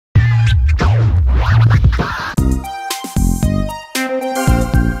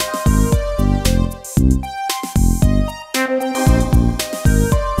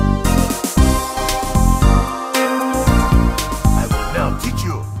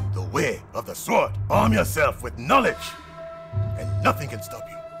way of the sword. Arm yourself with knowledge, and nothing can stop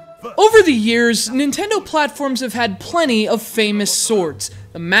you. Over the years, Nintendo platforms have had plenty of famous swords.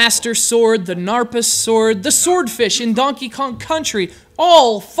 The Master Sword, the Narpus Sword, the Swordfish in Donkey Kong Country,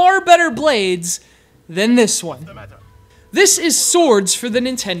 all far better blades than this one. This is Swords for the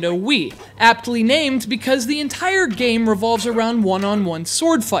Nintendo Wii, aptly named because the entire game revolves around one-on-one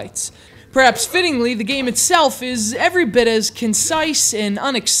sword fights. Perhaps fittingly, the game itself is every bit as concise and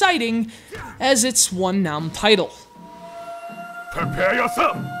unexciting as its one-noun title. Prepare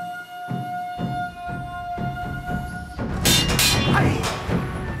yourself!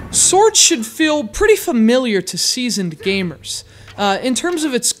 Swords should feel pretty familiar to seasoned gamers. In terms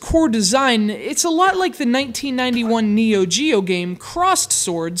of its core design, it's a lot like the 1991 Neo Geo game Crossed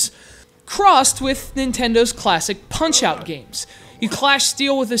Swords, crossed with Nintendo's classic Punch-Out games. You clash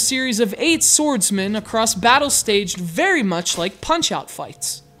steel with a series of 8 swordsmen across battles staged very much like Punch-Out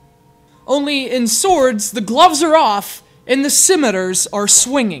fights. Only in Swords, the gloves are off, and the scimitars are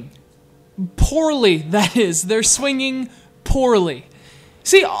swinging. Poorly, that is. They're swinging poorly.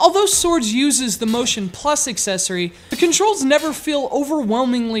 See, although Swords uses the Motion Plus accessory, the controls never feel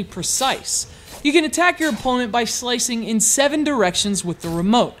overwhelmingly precise. You can attack your opponent by slicing in 7 directions with the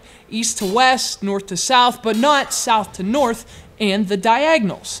remote. East to west, north to south, but not south to north, and the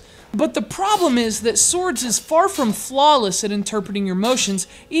diagonals. But the problem is that Swords is far from flawless at interpreting your motions,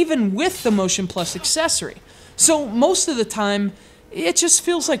 even with the Motion Plus accessory. So most of the time, it just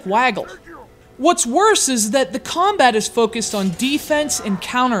feels like waggle. What's worse is that the combat is focused on defense and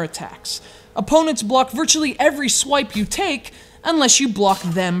counterattacks. Opponents block virtually every swipe you take, unless you block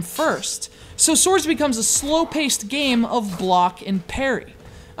them first. So Swords becomes a slow-paced game of block and parry.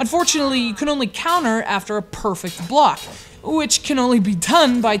 Unfortunately, you can only counter after a perfect block, which can only be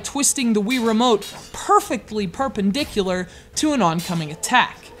done by twisting the Wii Remote perfectly perpendicular to an oncoming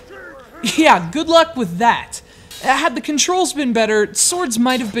attack. Yeah, good luck with that. Had the controls been better, Swords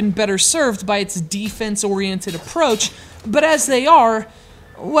might have been better served by its defense-oriented approach, but as they are,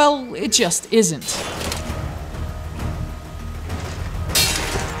 well, it just isn't.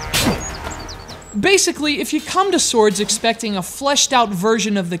 Basically, if you come to Swords expecting a fleshed-out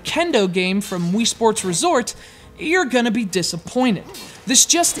version of the Kendo game from Wii Sports Resort, you're gonna be disappointed. This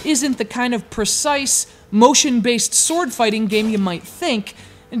just isn't the kind of precise, motion-based sword fighting game you might think,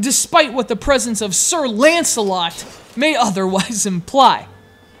 despite what the presence of Sir Lancelot may otherwise imply.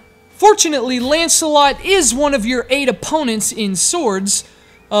 Fortunately, Lancelot is one of your 8 opponents in Swords,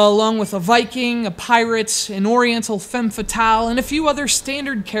 along with a Viking, a pirate, an Oriental femme fatale, and a few other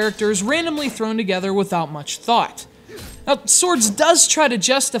standard characters randomly thrown together without much thought. Now, Swords does try to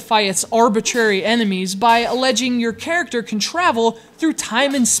justify its arbitrary enemies by alleging your character can travel through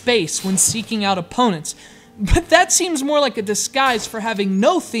time and space when seeking out opponents, but that seems more like a disguise for having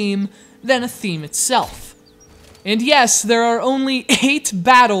no theme than a theme itself. And yes, there are only 8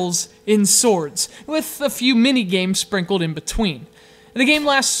 battles in Swords, with a few mini-games sprinkled in between. The game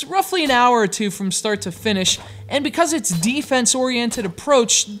lasts roughly an hour or 2 from start to finish, and because its defense-oriented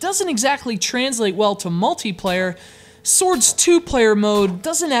approach doesn't exactly translate well to multiplayer, Swords 2-player mode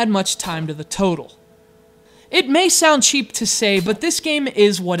doesn't add much time to the total. It may sound cheap to say, but this game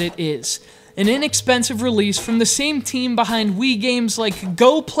is what it is. An inexpensive release from the same team behind Wii games like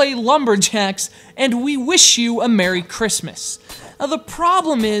Go Play Lumberjacks and We Wish You a Merry Christmas. Now, the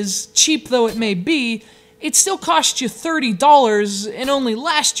problem is, cheap though it may be, it still costs you $30 and only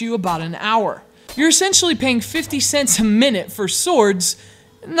lasts you about an hour. You're essentially paying 50 cents a minute for Swords,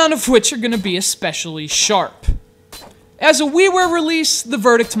 none of which are going to be especially sharp. As a WiiWare release, the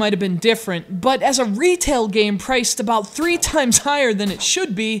verdict might have been different, but as a retail game priced about 3 times higher than it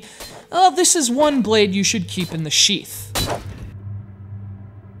should be, this is one blade you should keep in the sheath.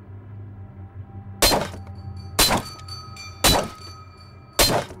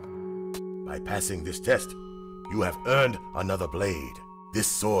 By passing this test, you have earned another blade. This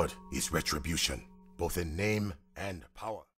sword is retribution, both in name and power.